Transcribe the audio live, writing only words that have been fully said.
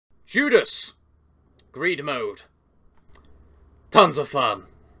Judas. Greed mode. Tons of fun.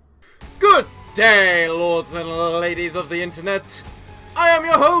 Good day, lords and ladies of the internet. I am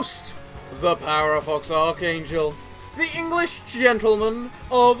your host, the Parafox Archangel, the English gentleman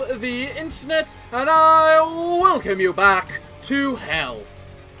of the internet, and I welcome you back to hell.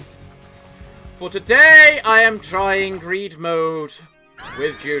 For today, I am trying greed mode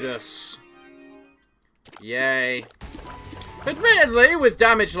with Judas. Yay. Admittedly, with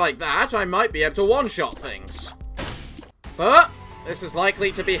damage like that, I might be able to one-shot things. But this is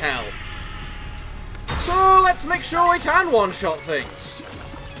likely to be hell. So let's make sure we can one-shot things.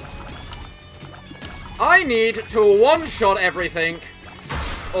 I need to one-shot everything,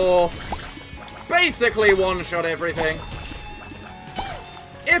 or basically one-shot everything,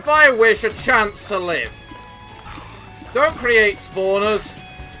 if I wish a chance to live. Don't create spawners.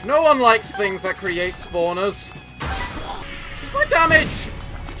 No one likes things that create spawners. Where's my damage?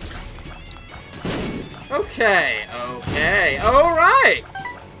 Okay, alright.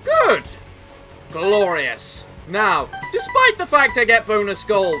 Good. Glorious. Now, despite the fact I get bonus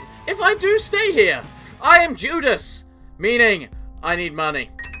gold, if I do stay here, I am Judas. Meaning, I need money.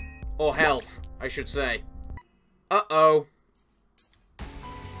 Or health, I should say. Uh-oh.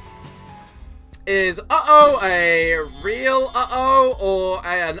 Is uh-oh a real uh-oh, or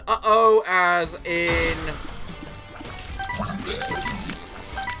an uh-oh as in...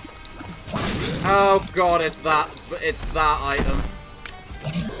 Oh god, it's that item.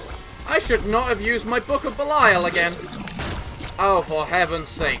 I should not have used my Book of Belial again. Oh, for heaven's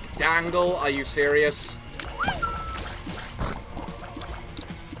sake. Dangle, are you serious?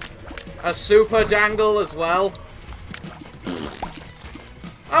 A super dangle as well?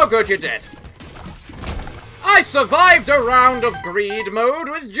 Oh good, you're dead. I survived a round of greed mode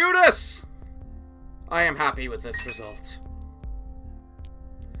with Judas! I am happy with this result.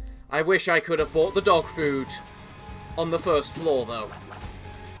 I wish I could have bought the dog food on the first floor, though.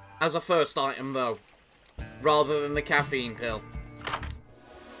 As a first item, though. Rather than the caffeine pill.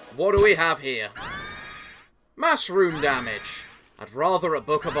 What do we have here? Mass room damage. I'd rather a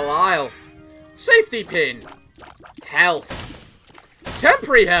Book of Belial. Safety pin. Health.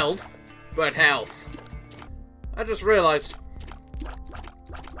 Temporary health, but health. I just realized,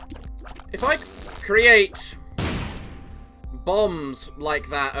 if I create bombs like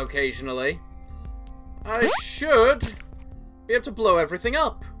that occasionally, I should be able to blow everything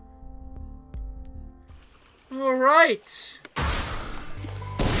up. Alright.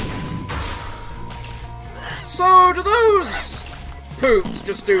 So, do those poops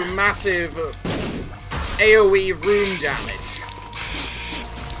just do massive AoE room damage?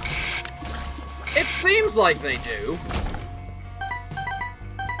 It seems like they do.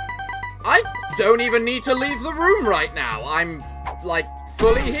 I don't even need to leave the room right now. I'm, like,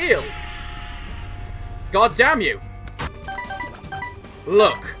 fully healed. God damn you.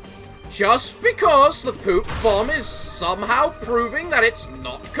 Look, just because the poop bomb is somehow proving that it's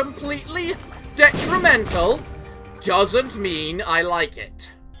not completely detrimental, doesn't mean I like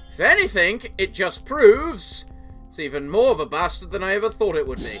it. If anything, it just proves it's even more of a bastard than I ever thought it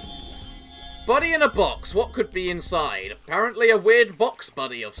would be. Buddy in a box. What could be inside? Apparently a weird box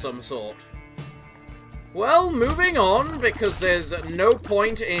buddy of some sort. Well, moving on, because there's no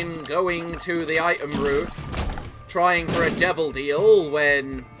point in going to the item route, trying for a devil deal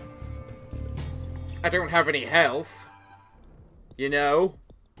when I don't have any health. You know?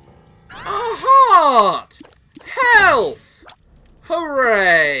 A heart! Health!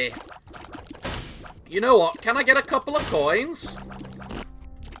 Hooray! You know what? Can I get a couple of coins?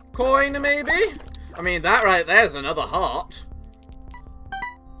 Coin, maybe? I mean, that right there's another heart.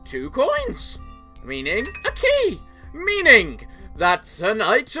 2 coins. Meaning a key. Meaning that's an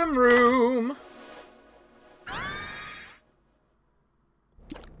item room.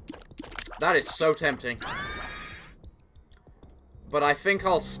 That is so tempting. But I think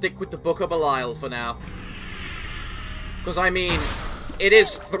I'll stick with the Book of Belial for now. Because, I mean, it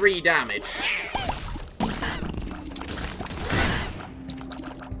is 3 damage.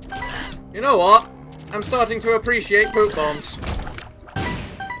 You know what? I'm starting to appreciate poop bombs.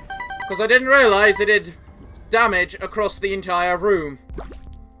 Because I didn't realize they did damage across the entire room.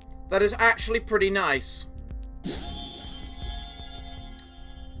 That is actually pretty nice.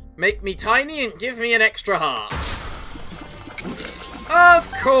 Make me tiny and give me an extra heart. Of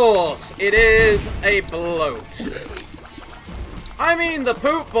course, it is a bloat. I mean, the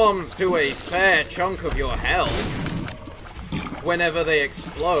poop bombs do a fair chunk of your health whenever they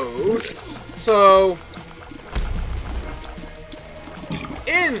explode. So,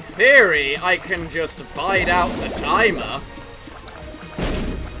 in theory, I can just bide out the timer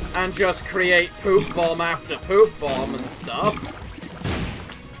and just create poop bomb after poop bomb and stuff.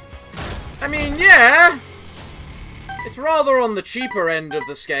 I mean, yeah, it's rather on the cheaper end of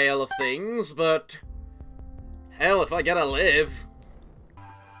the scale of things, but hell, if I get to live.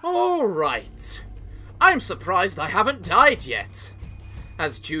 Alright. I'm surprised I haven't died yet.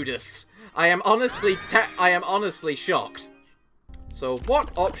 As Judas, I am honestly shocked. So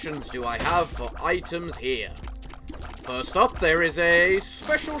what options do I have for items here? First up, there is a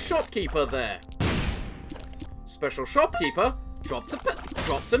special shopkeeper there. Special shopkeeper dropped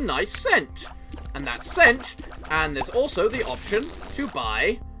a nice scent. And that scent, and there's also the option to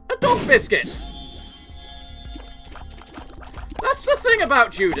buy a dog biscuit. That's the thing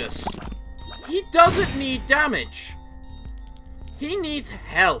about Judas. He doesn't need damage. He needs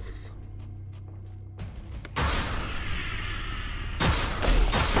health.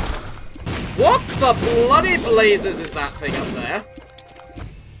 What the bloody blazes is that thing up there?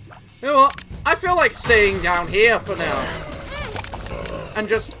 You know what? I feel like staying down here for now. And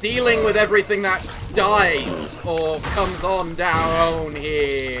just dealing with everything that dies or comes on down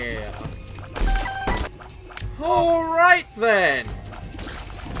here. Alright then.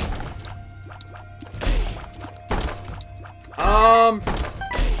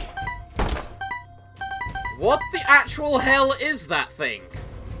 What the actual hell is that thing?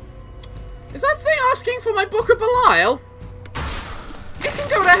 Is that thing asking for my Book of Belial? It can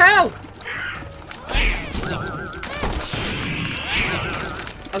go to hell!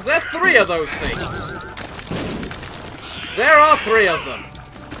 Is there 3 of those things? There are 3 of them.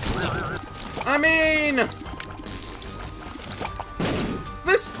 I mean,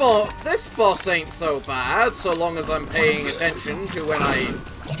 this boss ain't so bad, so long as I'm paying attention to when I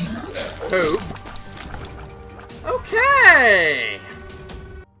poop. Okay!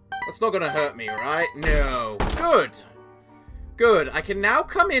 That's not gonna hurt me, right? No. Good. Good. I can now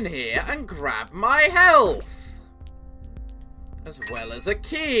come in here and grab my health. As well as a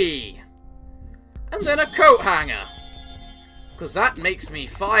key. And then a coat hanger. Because that makes me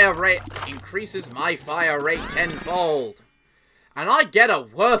increases my fire rate tenfold. And I get a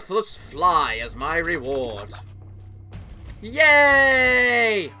worthless fly as my reward.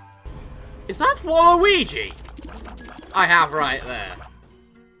 Yay! Is that Waluigi? I have right there.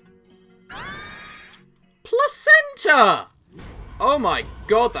 Placenta! Oh my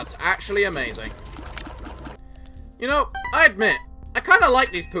god, that's actually amazing. You know, I admit, I kind of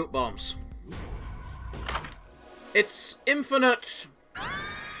like these poop bombs. It's infinite...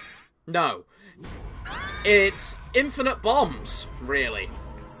 No. It's infinite bombs, really.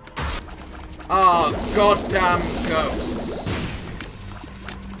 Oh, goddamn ghosts.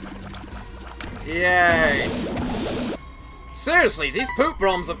 Yay. Seriously, these poop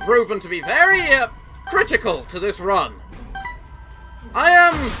bombs have proven to be very critical to this run. I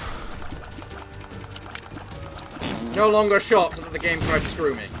am no longer shocked that the game tried to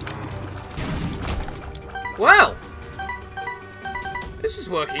screw me. Well, this is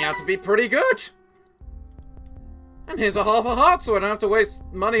working out to be pretty good. And here's a half a heart, so I don't have to waste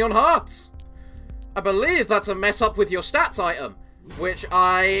money on hearts. I believe that's a mess up with your stats item, which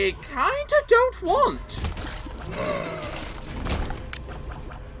I kinda don't want.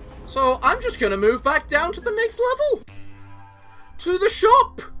 So I'm just gonna move back down to the next level. To the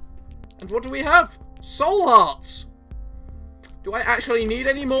shop. And what do we have? Soul hearts. Do I actually need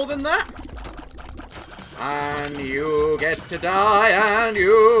any more than that? And you get to die, and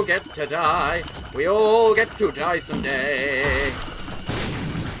you get to die. We all get to die someday.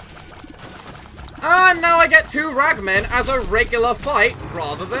 And now I get 2 ragmen as a regular fight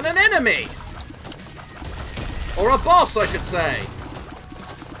rather than an enemy. Or a boss, I should say.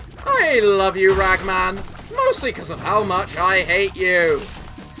 I love you, Ragman. Mostly because of how much I hate you.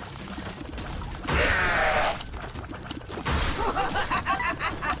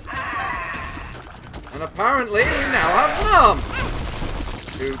 And apparently we now have Mum,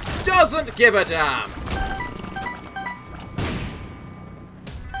 who doesn't give a damn.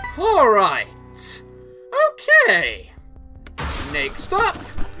 Alright. Okay. Next up,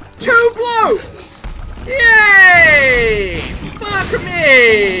 2 bloats. Yay! Fuck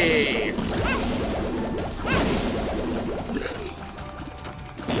me!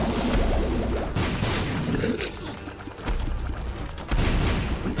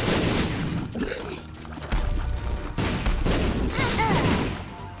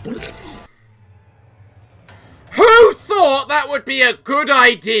 Who thought that would be a good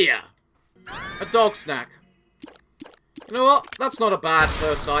idea? A dog snack. You know what? That's not a bad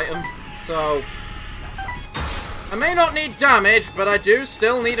first item. So, I may not need damage, but I do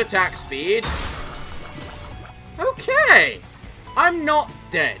still need attack speed. Okay. I'm not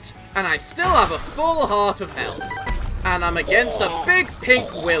dead, and I still have a full heart of health. And I'm against a big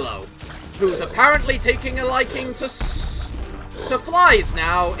pink willow, who's apparently taking a liking to flies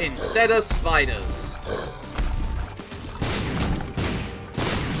now instead of spiders.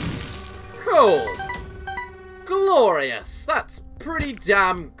 Cool. Glorious. That's pretty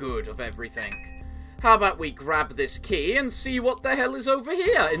damn good of everything. How about we grab this key and see what the hell is over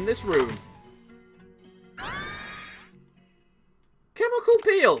here in this room? Chemical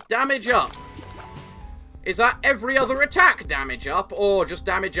peel. Damage up. Is that every other attack damage up, or just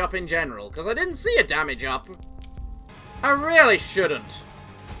damage up in general? Because I didn't see a damage up. I really shouldn't.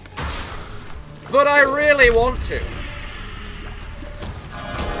 But I really want to.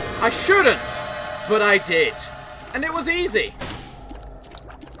 I shouldn't, but I did. And it was easy.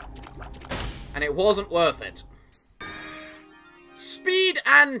 And it wasn't worth it. Speed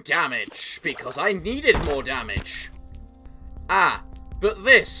and damage, because I needed more damage. Ah, but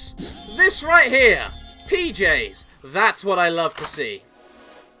this right here, PJs, that's what I love to see.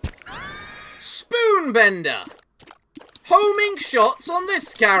 Spoonbender. Homing shots on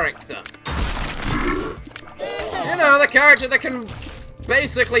this character. You know, the character that can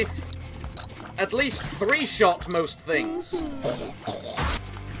basically at least 3-shot most things.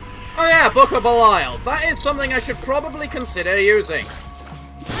 Oh yeah, Book of Belial. That is something I should probably consider using.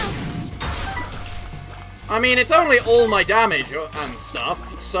 I mean, it's only all my damage and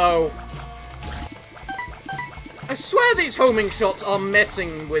stuff, so... I swear these homing shots are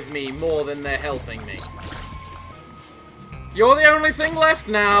messing with me more than they're helping me. You're the only thing left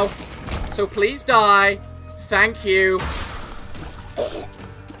now, so please die. Thank you.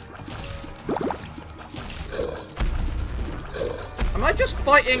 Am I just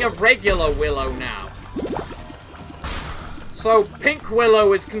fighting a regular willow now? So, pink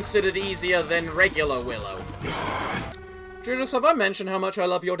willow is considered easier than regular willow. Judas, have I mentioned how much I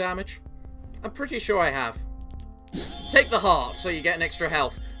love your damage? I'm pretty sure I have. Take the heart, so you get an extra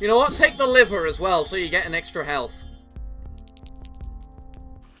health. You know what? Take the liver as well, so you get an extra health.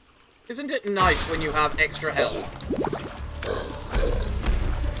 Isn't it nice when you have extra health?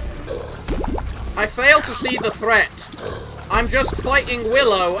 I fail to see the threat. I'm just fighting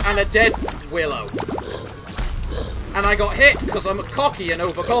Willow and a dead Willow. And I got hit because I'm cocky and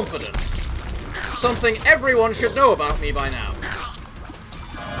overconfident. Something everyone should know about me by now.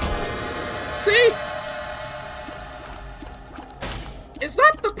 See? Is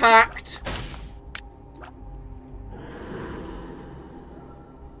that the pact?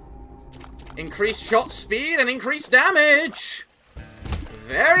 Increased shot speed and increased damage.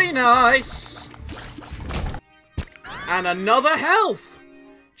 Very nice. And another health.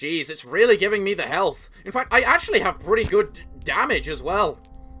 Jeez, it's really giving me the health. In fact, I actually have pretty good damage as well.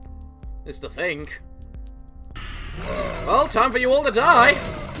 Is the thing. Well, time for you all to die.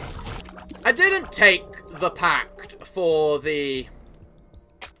 I didn't take the pact for the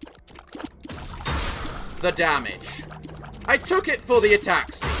damage. I took it for the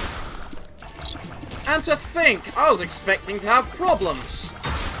attack speed. And to think, I was expecting to have problems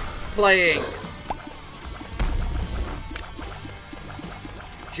playing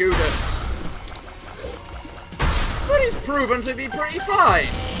Judas. But he's proven to be pretty fine.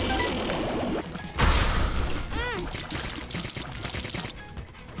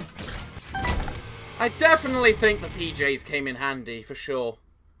 I definitely think the PJs came in handy, for sure.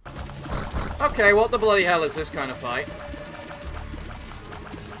 Okay, what the bloody hell is this kind of fight?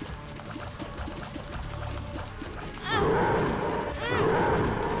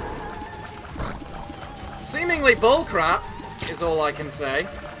 Seemingly bullcrap, is all I can say.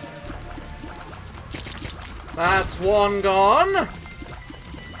 That's one gone.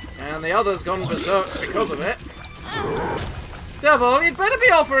 And the other's gone berserk because of it. Devil, you'd better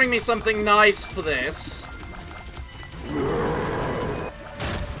be offering me something nice for this.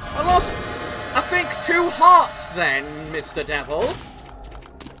 I lost, I think, 2 hearts then, Mr. Devil.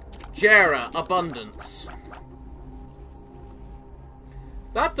 Jera, abundance.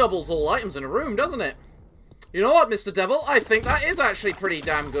 That doubles all items in a room, doesn't it? You know what, Mr. Devil? I think that is actually pretty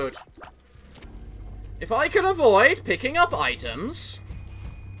damn good. If I can avoid picking up items,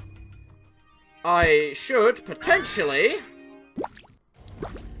 I should potentially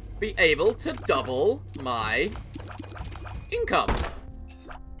be able to double my income.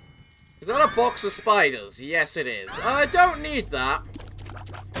 Is that a box of spiders? Yes, it is. I don't need that.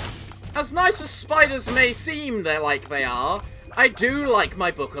 As nice as spiders may seem like they are, I do like my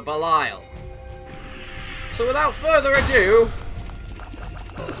Book of Belial. So without further ado,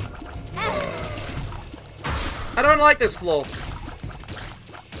 I don't like this floor.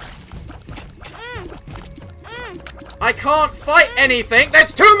 I can't fight anything.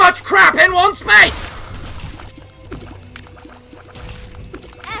 There's too much crap in one space!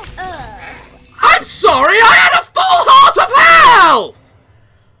 I'm sorry, I had a full heart of health!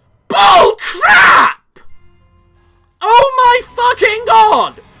 Bull crap! Oh my fucking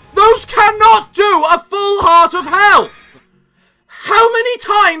god! Those cannot do a full heart of health! How many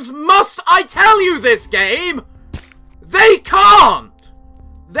times must I tell you this game? They can't!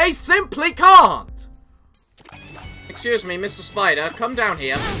 They simply can't! Excuse me, Mr. Spider, come down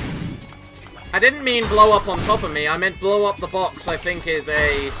here. I didn't mean blow up on top of me, I meant blow up the box I think is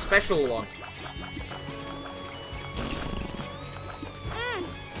a special one.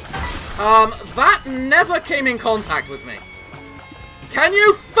 That never came in contact with me. Can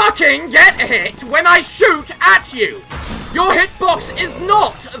you fucking get hit when I shoot at you? Your hitbox is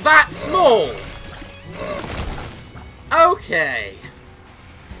not that small. Okay.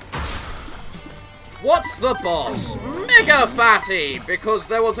 What's the boss? Mega Fatty, because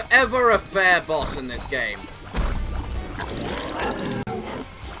there was ever a fair boss in this game.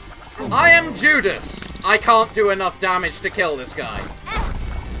 I am Judas. I can't do enough damage to kill this guy.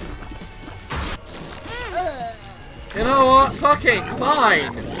 You know what? Fucking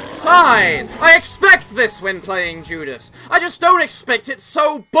fine. Fine. I expect this when playing Judas. I just don't expect it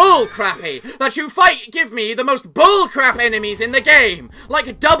so bullcrappy that you give me the most bullcrap enemies in the game,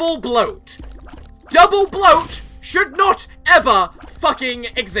 like Double Bloat. Double Bloat should not ever fucking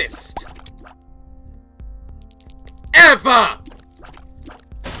exist. Ever!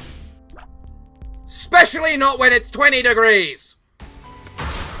 Especially not when it's 20 degrees.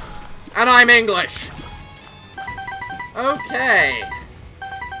 And I'm English. Okay.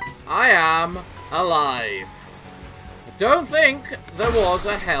 I am alive. I don't think there was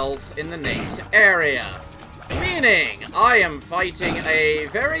a health in the next area. Meaning, I am fighting a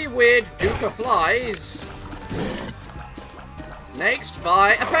very weird Duke of Flies. Next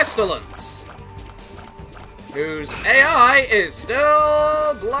by a Pestilence. Whose AI is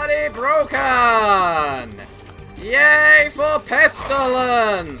still bloody broken. Yay for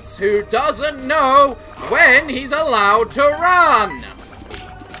Pestilence, who doesn't know when he's allowed to run.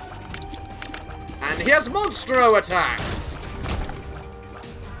 And he has Monstro attacks.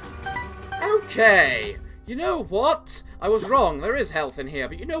 Okay. You know what? I was wrong. There is health in here.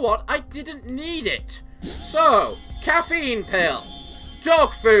 But you know what? I didn't need it. So, caffeine pill.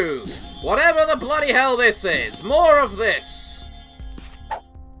 Dog food. Whatever the bloody hell this is. More of this.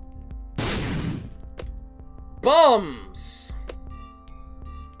 Bombs.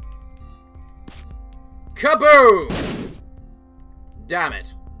 Kaboom. Damn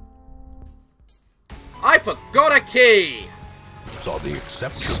it. I forgot a key. So the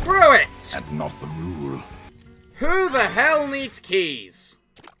exception. Screw it. And not the rule. Who the hell needs keys?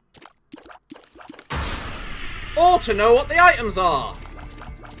 Or to know what the items are.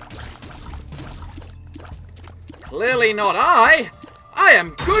 Clearly not I. I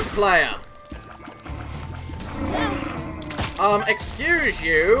am good player. Excuse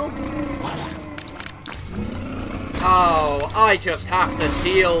you. Oh, I just have to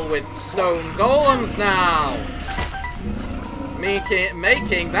deal with stone golems now.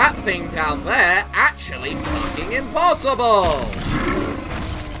 Making that thing down there actually fucking impossible.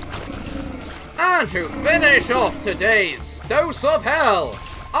 And to finish off today's dose of hell,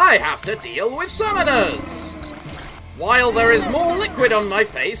 I have to deal with summoners. While there is more liquid on my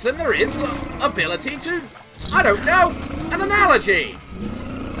face than there is ability to, I don't know, an analogy.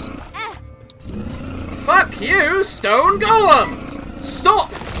 Fuck you, stone golems!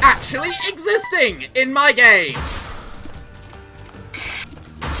 Stop actually existing in my game!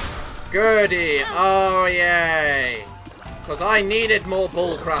 Goody, oh yay. Because I needed more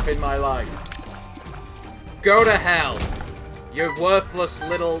bullcrap in my life. Go to hell. You worthless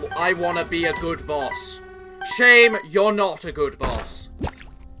little, I wanna be a good boss. Shame you're not a good boss.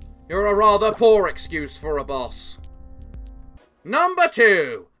 You're a rather poor excuse for a boss. Number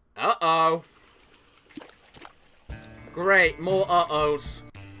 2. Uh-oh. Great, more uh-ohs.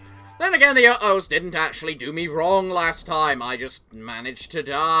 Then again, the uh-ohs didn't actually do me wrong last time. I just managed to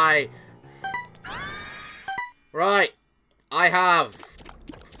die. Right. I have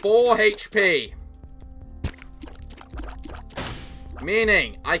 4 HP.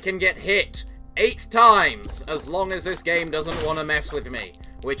 Meaning, I can get hit 8 times as long as this game doesn't want to mess with me.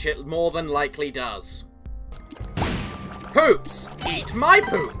 Which it more than likely does. Poops! Eat my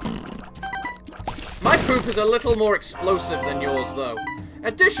poop! My poop is a little more explosive than yours, though.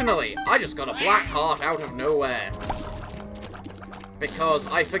 Additionally, I just got a black heart out of nowhere.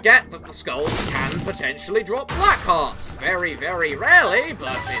 Because I forget that the skulls can potentially drop black hearts. Very, very rarely,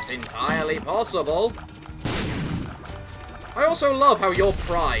 but it's entirely possible. I also love how you're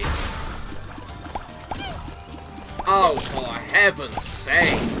pride. Oh, for heaven's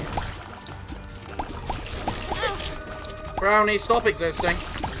sake. Brownie, stop existing.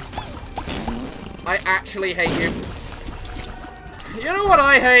 I actually hate you. You know what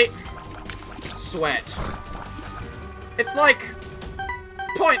I hate? Sweat. It's like...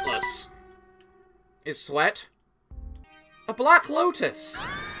 pointless. Is sweat? A black lotus.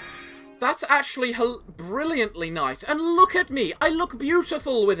 That's actually brilliantly nice. And look at me. I look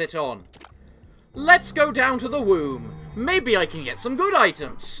beautiful with it on. Let's go down to the womb. Maybe I can get some good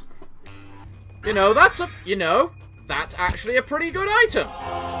items. You know, that's actually a pretty good item.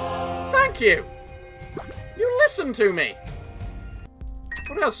 Thank you. You listen to me.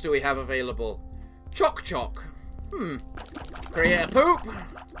 What else do we have available? Choc. Create a poop.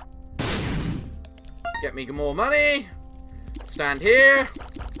 Get me more money. Stand here.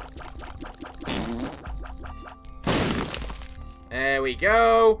 There we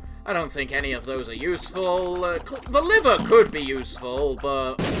go. I don't think any of those are useful. The liver could be useful,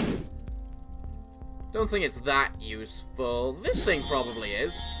 but... don't think it's that useful. This thing probably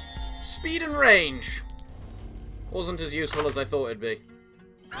is. Speed and range. Wasn't as useful as I thought it'd be.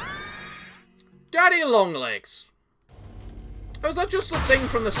 Daddy Longlegs. Oh, is that just a thing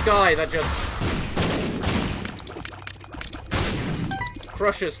from the sky that just...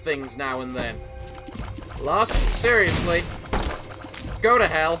 crushes things now and then? Lust? Seriously? Go to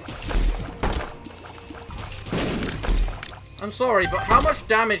hell. I'm sorry, but how much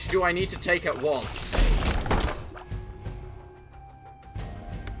damage do I need to take at once?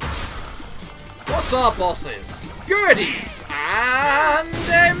 What's our bosses? Goodies! And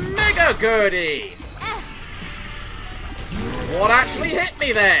a Mega Goodie! What actually hit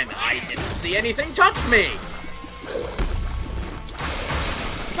me then? I didn't see anything touch me!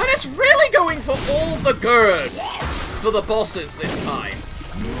 And it's really going for all the good for the bosses this time.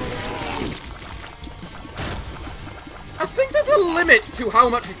 I think there's a limit to how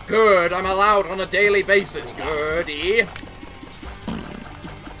much good I'm allowed on a daily basis, Goody.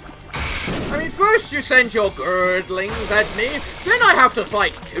 I mean, first you send your girdlings at me, then I have to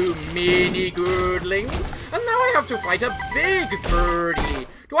fight 2 mini girdlings, and now I have to fight a big Gurdy.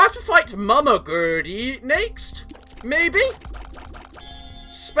 Do I have to fight Mama Gurdy next? Maybe?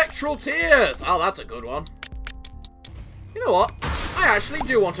 Spectral Tears. Oh, that's a good one. You know what? I actually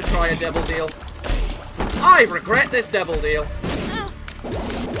do want to try a devil deal. I regret this devil deal.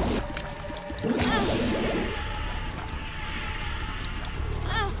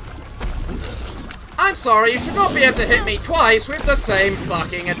 I'm sorry, you should not be able to hit me twice with the same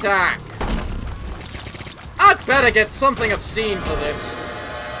fucking attack. I'd better get something obscene for this.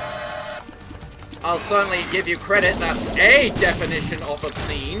 I'll certainly give you credit, that's a definition of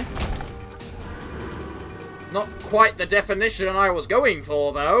obscene. Not quite the definition I was going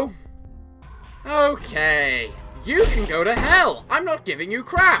for, though. Okay, you can go to hell. I'm not giving you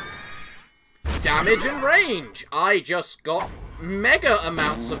crap. Damage and range. I just got mega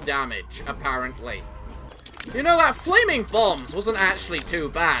amounts of damage, apparently. You know, that flaming bombs wasn't actually too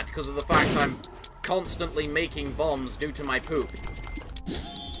bad because of the fact I'm constantly making bombs due to my poop.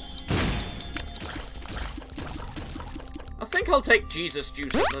 I think I'll take Jesus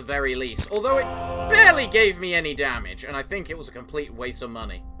Juice at the very least, although it barely gave me any damage, and I think it was a complete waste of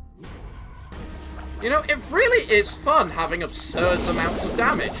money. You know, it really is fun having absurd amounts of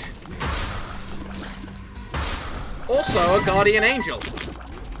damage. Also, a Guardian Angel.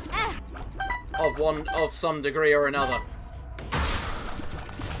 Of some degree or another.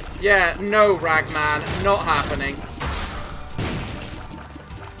 Yeah, no, Ragman, not happening.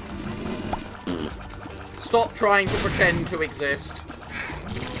 Stop trying to pretend to exist.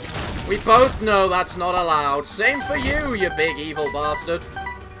 We both know that's not allowed. Same for you, you big evil bastard.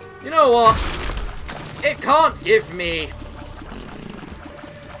 You know what? It can't give me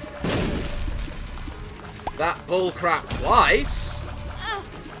that bullcrap twice.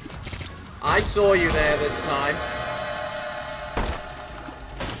 I saw you there this time.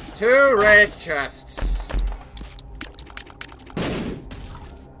 2 red chests.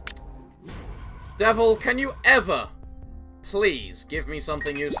 Devil, can you ever, please, give me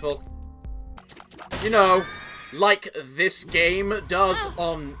something useful? You know, like this game does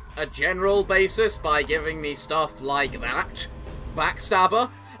on a general basis by giving me stuff like that.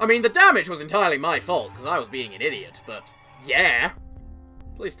 Backstabber. I mean, the damage was entirely my fault, because I was being an idiot, but yeah.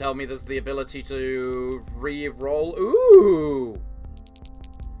 Please tell me there's the ability to re-roll. Ooh!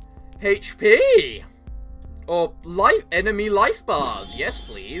 HP! Or enemy life bars. Yes,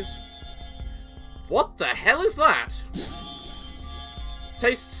 please. What the hell is that?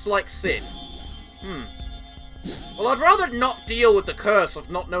 Tastes like sin. Well, I'd rather not deal with the curse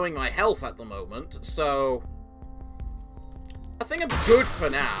of not knowing my health at the moment, so... I think I'm good for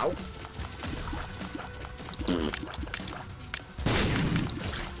now.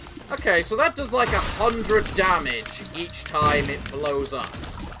 Okay, so that does like 100 damage each time it blows up.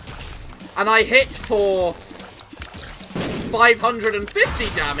 And I hit for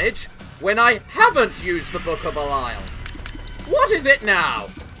 550 damage when I haven't used the Book of Belial. What is it now?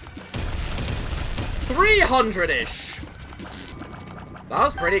 300-ish. That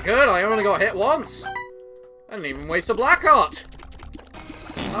was pretty good. I only got hit once. I didn't even waste a Blackheart.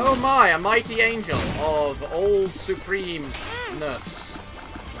 Oh my, a mighty angel of old supremeness.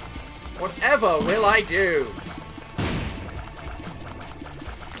 Whatever will I do?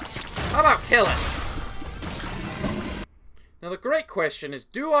 How about killing? Now the great question is,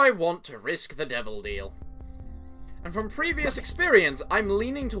 do I want to risk the devil deal? And from previous experience, I'm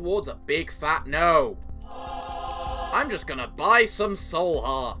leaning towards a big fat no. I'm just gonna buy some soul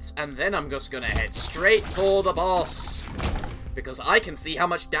hearts, and then I'm just gonna head straight for the boss. Because I can see how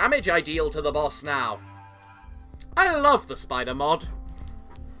much damage I deal to the boss now. I love the spider mod.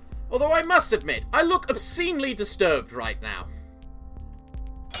 Although I must admit, I look obscenely disturbed right now.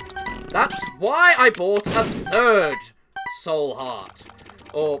 That's why I bought a third soul heart.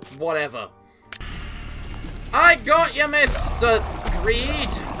 Or whatever. I got you, Mr. Greed.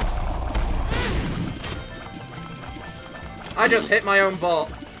 I just hit my own bot.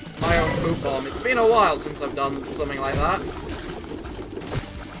 My own poop bomb. It's been a while since I've done something like that.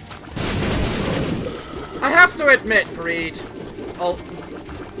 I have to admit, Greed.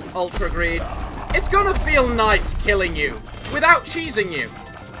 Ultra Greed. It's gonna feel nice killing you without cheesing you.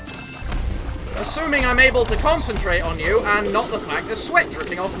 Assuming I'm able to concentrate on you and not the fact there's sweat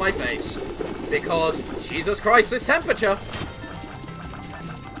dripping off my face. Because, Jesus Christ, this temperature.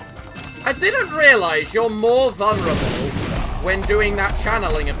 I didn't realize you're more vulnerable when doing that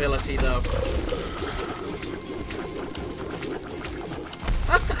channeling ability, though.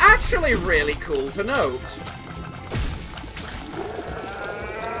 That's actually really cool to note.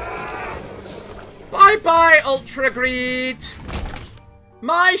 Bye-bye, Ultra Greed!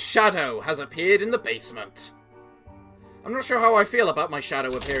 My shadow has appeared in the basement. I'm not sure how I feel about my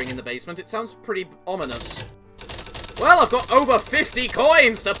shadow appearing in the basement. It sounds pretty ominous. Well, I've got over 50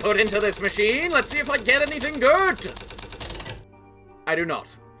 coins to put into this machine. Let's see if I get anything good. I do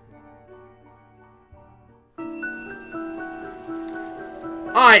not.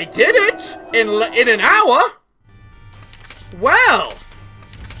 I did it in an hour. Well,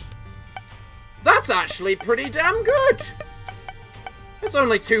 that's actually pretty damn good. There's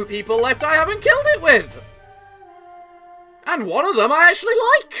only 2 people left I haven't killed it with. And one of them I actually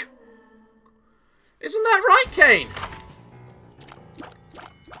like. Isn't that right, Kane?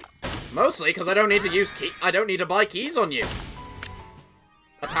 Mostly because I don't need to use I don't need to buy keys on you.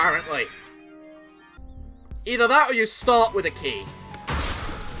 Apparently. Either that or you start with a key.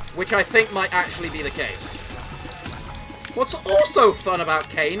 Which I think might actually be the case. What's also fun about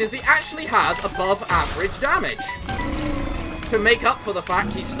Kane is he actually has above average damage. To make up for the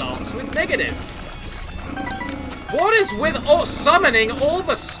fact he starts with negative. What is with summoning all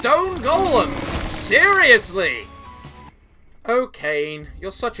the stone golems? Seriously! Oh, Kane,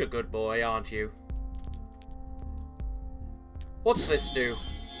 you're such a good boy, aren't you? What's this do?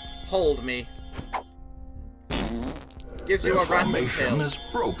 Hold me. Gives you a random pill. Is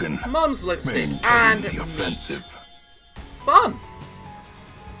broken. Mum's lipstick Maintain and the offensive. Fun!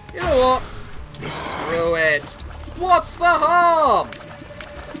 You know what? Screw it. What's the harm?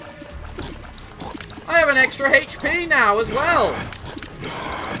 I have an extra HP now as well.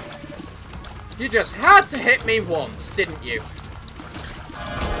 You just had to hit me once, didn't you?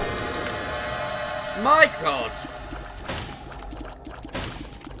 My God.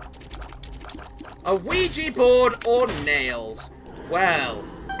 A Ouija board or nails? Well.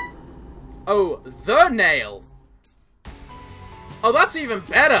 Oh, the nail. Oh, that's even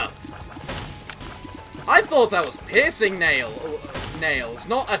better. I thought that was piercing nails,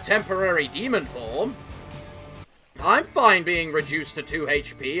 not a temporary demon form. I'm fine being reduced to 2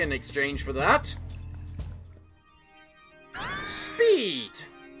 HP in exchange for that. Speed.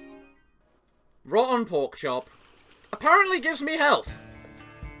 Rotten pork chop. Apparently gives me health.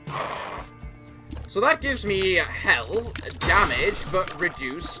 So that gives me damage, but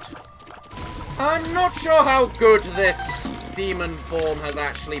reduced. I'm not sure how good this demon form has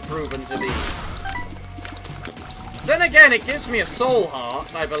actually proven to be. Then again, it gives me a soul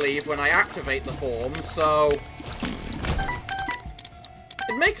heart, I believe, when I activate the form, so...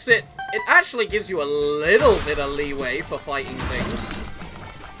 It makes it... It actually gives you a little bit of leeway for fighting things.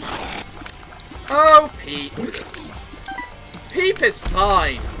 Oh, Peep. Peep is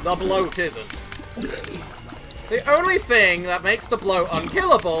fine. The bloat isn't. The only thing that makes the bloat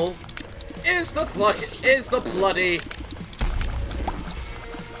unkillable is the bloody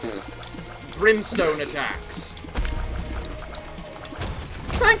brimstone attacks.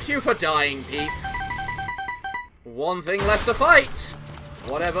 Thank you for dying, Peep. One thing left to fight.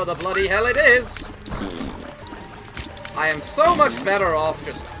 Whatever the bloody hell it is. I am so much better off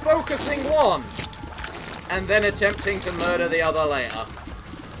just focusing one and then attempting to murder the other later.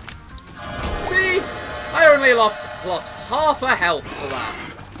 See? I only lost half a health for that.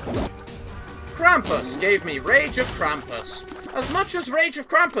 Krampus gave me Rage of Krampus. As much as Rage of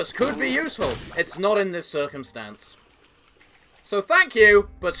Krampus could be useful, it's not in this circumstance. So thank you,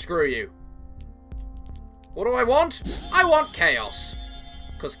 but screw you. What do I want? I want chaos.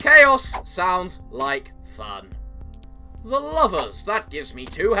 Because chaos sounds like fun. The Lovers, that gives me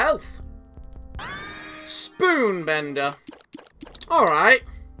 2 health. Spoonbender. Alright.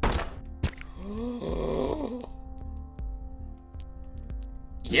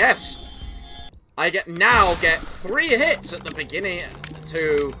 Yes. I now get 3 hits at the beginning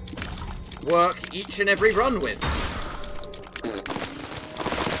to work each and every run with.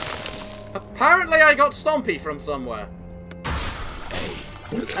 Apparently I got Stompy from somewhere.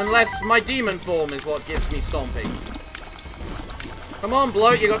 Unless my demon form is what gives me Stompy. Come on,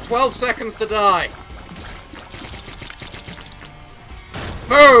 bloat, you got 12 seconds to die.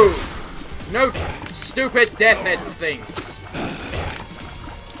 Boom! No stupid death heads things.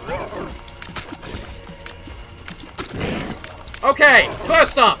 Okay,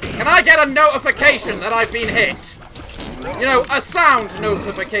 first up, can I get a notification that I've been hit? You know, a sound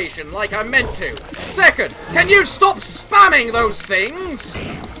notification, like I meant to. Second, can you stop spamming those things?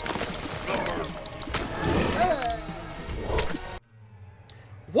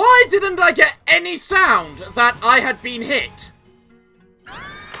 Why didn't I get any sound that I had been hit?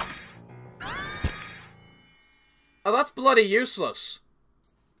 Oh, that's bloody useless.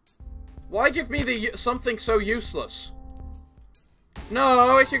 Why give me something so useless?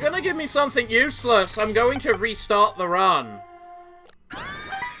 No, if you're gonna give me something useless, I'm going to restart the run.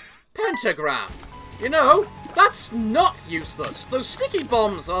 Pentagram. You know, that's not useless. Those sticky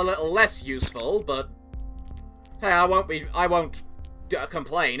bombs are a little less useful, but hey, I won't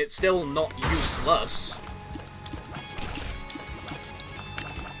complain. It's still not useless.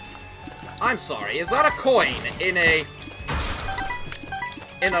 I'm sorry, is that a coin in a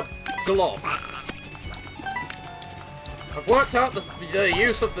glob? I've worked out the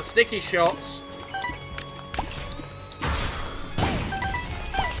use of the sticky shots.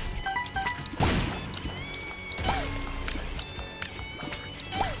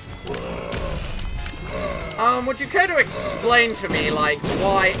 Would you care to explain to me, like,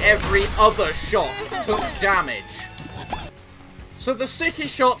 why every other shot took damage? So the sticky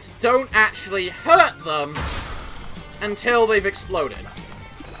shots don't actually hurt them until they've exploded.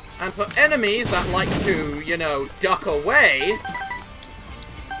 And for enemies that like to, you know, duck away,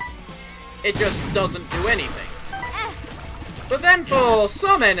 it just doesn't do anything. But then for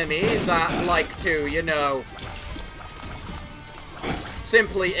some enemies that like to, you know,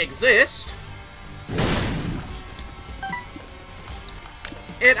 simply exist,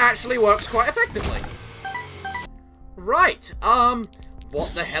 it actually works quite effectively. Right, what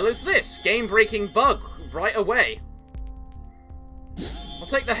the hell is this? Game-breaking bug right away. I'll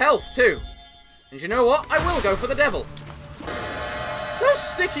take the health, too. And you know what? I will go for the devil. Those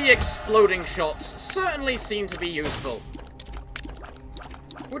sticky exploding shots certainly seem to be useful.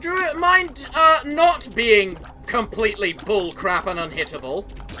 Would you mind, not being completely bullcrap and unhittable?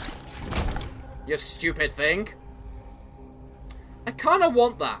 You stupid thing. I kinda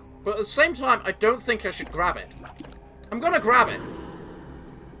want that, but at the same time, I don't think I should grab it. I'm gonna grab it.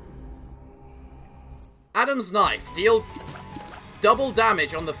 Adam's Knife. Deal double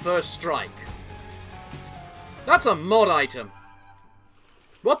damage on the first strike. That's a mod item.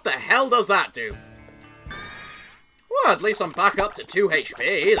 What the hell does that do? Well, at least I'm back up to 2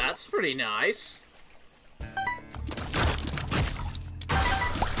 HP. That's pretty nice.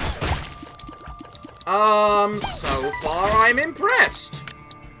 So far I'm impressed.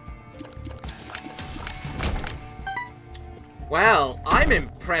 Well, I'm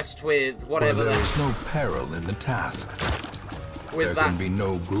impressed with whatever there is no peril in the task. With there can be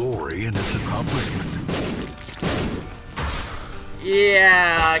no glory in its accomplishment.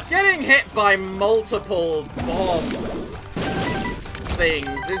 Yeah, getting hit by multiple bomb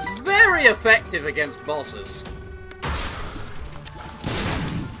things is very effective against bosses.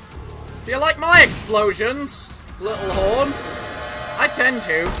 Do you like my explosions, little horn? I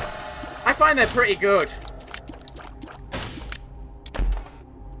I find they're pretty good.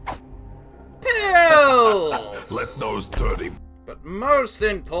 Pills! Let those dirty... But most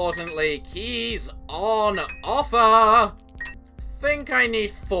importantly, keys on offer. Think I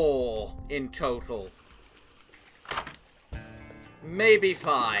need 4 in total. Maybe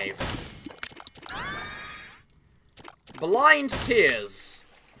 5. Blind tears.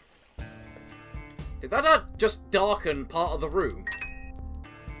 Did that not just darken part of the room?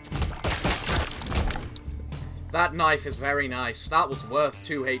 That knife is very nice. That was worth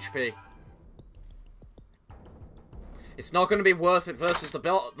 2 HP. It's not going to be worth it versus the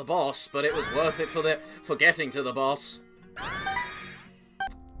boss, but it was worth it for getting to the boss.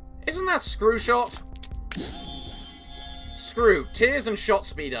 Isn't that screw shot? Screw. Tears and shot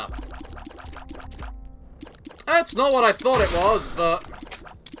speed up. That's not what I thought it was, but...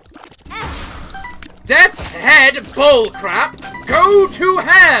 Death's head bullcrap! Go to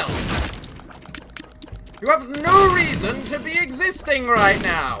hell! You have no reason to be existing right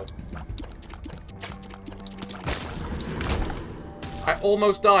now! I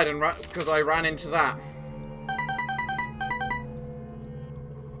almost died because I ran into that.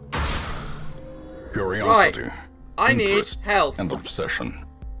 Curiosity. Right. I need interest, health. and obsession.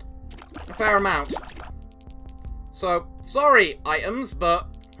 A fair amount. So, sorry, items, but...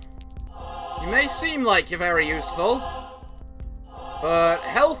 You may seem like you're very useful. But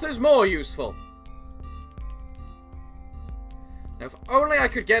health is more useful. Now, if only I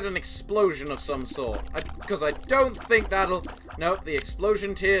could get an explosion of some sort. Because I don't think that'll... Nope, the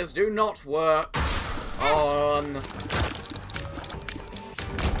explosion tears do not work on...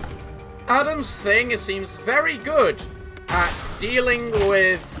 Adam's thing seems very good at dealing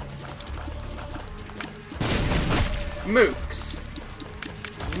with... mooks.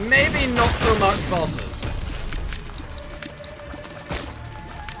 Maybe not so much bosses.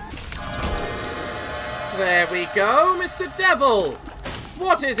 There we go, Mr. Devil!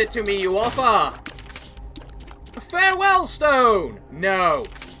 What is it to me you offer? A farewell stone! No.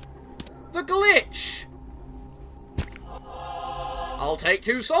 The glitch! I'll take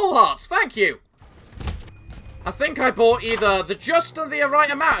 2 soul hearts, thank you! I think I bought either the just and the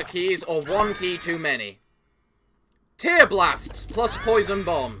right amount of keys or 1 key too many. Tear blasts plus poison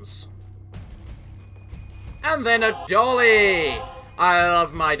bombs. And then a dolly! I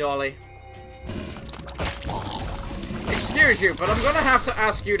love my dolly. Excuse you, but I'm gonna have to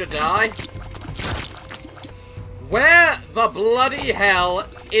ask you to die. Where the bloody hell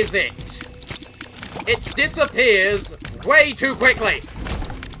is it? It disappears way too quickly.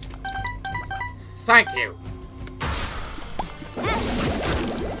 Thank you.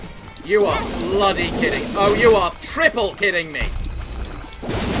 You are bloody kidding. Oh, you are triple kidding me.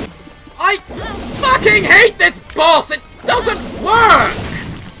 I fucking hate this boss. It doesn't work.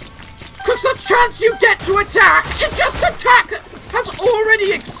 Because the chance you get to attack, it just has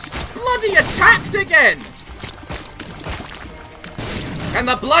already bloody attacked again. And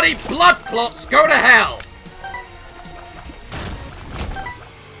the bloody blood clots go to hell.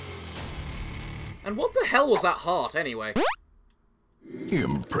 And what the hell was that heart, anyway?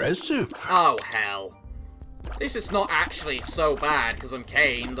 Impressive. Oh, hell. At least it's not actually so bad, because I'm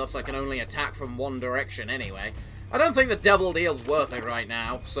Cain, thus I can only attack from one direction anyway. I don't think the devil deal's worth it right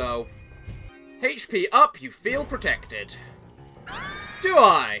now, so... HP up, you feel protected. Do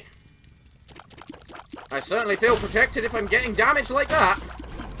I? I certainly feel protected if I'm getting damage like that.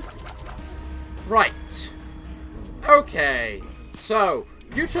 Right. Okay. So,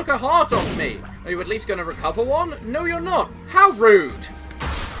 you took a heart off me. Are you at least going to recover one? No, you're not. How rude.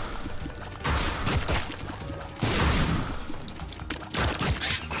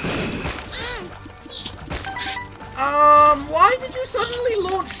 Why did you suddenly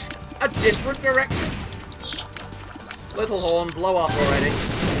launch a different direction? Little Horn, blow up already.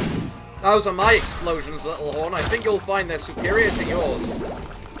 Those are my explosions, Little Horn. I think you'll find they're superior to yours.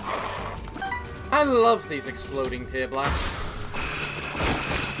 I love these exploding tear blasts.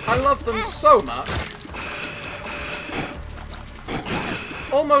 I love them so much.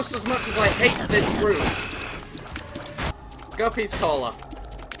 Almost as much as I hate this room. Guppy's collar.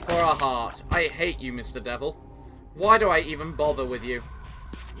 For a heart. I hate you, Mr. Devil. Why do I even bother with you?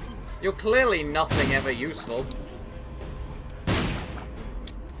 You're clearly nothing ever useful.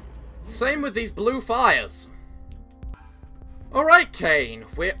 Same with these blue fires. Alright, Cain.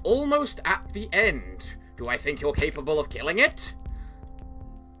 We're almost at the end. Do I think you're capable of killing it?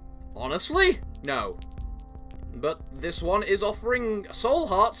 Honestly? No. But this one is offering soul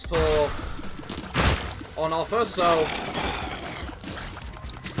hearts on offer, so...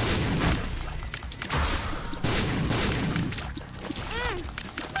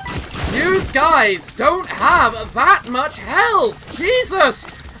 You guys don't have that much health! Jesus!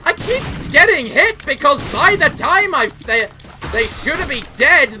 I keep getting hit because by the time they should be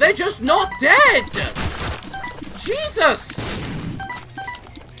dead, they're just not dead! Jesus!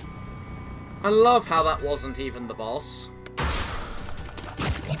 I love how that wasn't even the boss.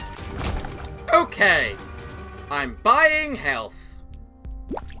 Okay. I'm buying health.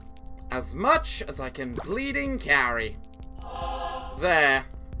 As much as I can bleeding carry. There.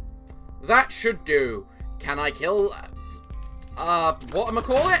 That should do. Can I kill...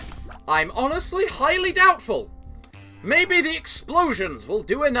 whatchamacallit? I'm honestly highly doubtful. Maybe the explosions will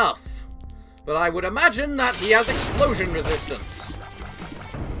do enough. But I would imagine that he has explosion resistance.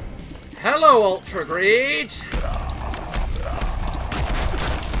 Hello, Ultra Greed.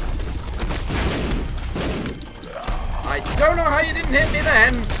 I don't know how you didn't hit me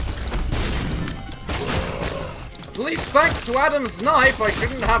then. At least thanks to Adam's knife, I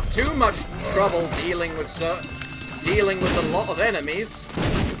shouldn't have too much trouble dealing with a lot of enemies.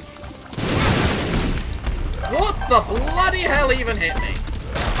 What the bloody hell even hit me?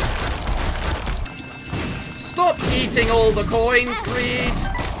 Stop eating all the coins, Greed.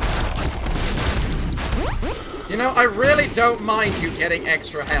 You know, I really don't mind you getting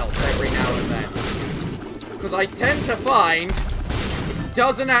extra health every now and then. Because I tend to find it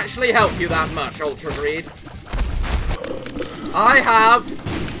doesn't actually help you that much, Ultra Greed. I have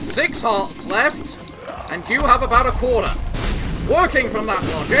 6 hearts left, and you have about a quarter. Working from that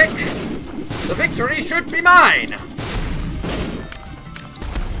logic, the victory should be mine.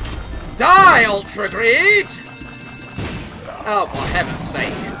 Die, Ultra Greed! Oh, for heaven's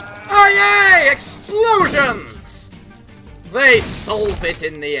sake. Oh, yay! Explosions! They solve it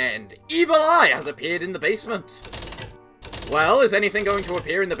in the end. Evil Eye has appeared in the basement. Well, is anything going to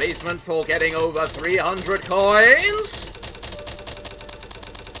appear in the basement for getting over 300 coins?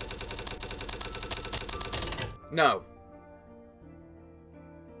 No.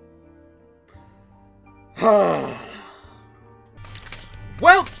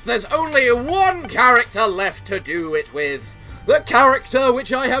 Well, there's only one character left to do it with. The character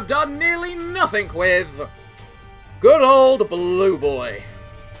which I have done nearly nothing with. Good old Blue Boy.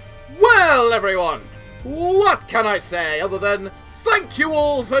 Well, everyone, what can I say other than thank you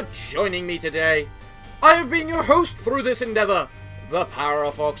all for joining me today. I have been your host through this endeavor, the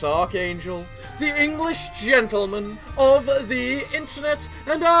Parafox Archangel, the English gentleman of the internet,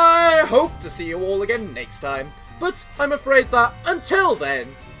 and I hope to see you all again next time. But I'm afraid that until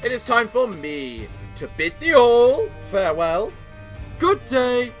then, it is time for me to bid thee all farewell, good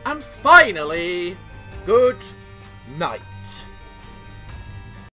day, and finally, good night.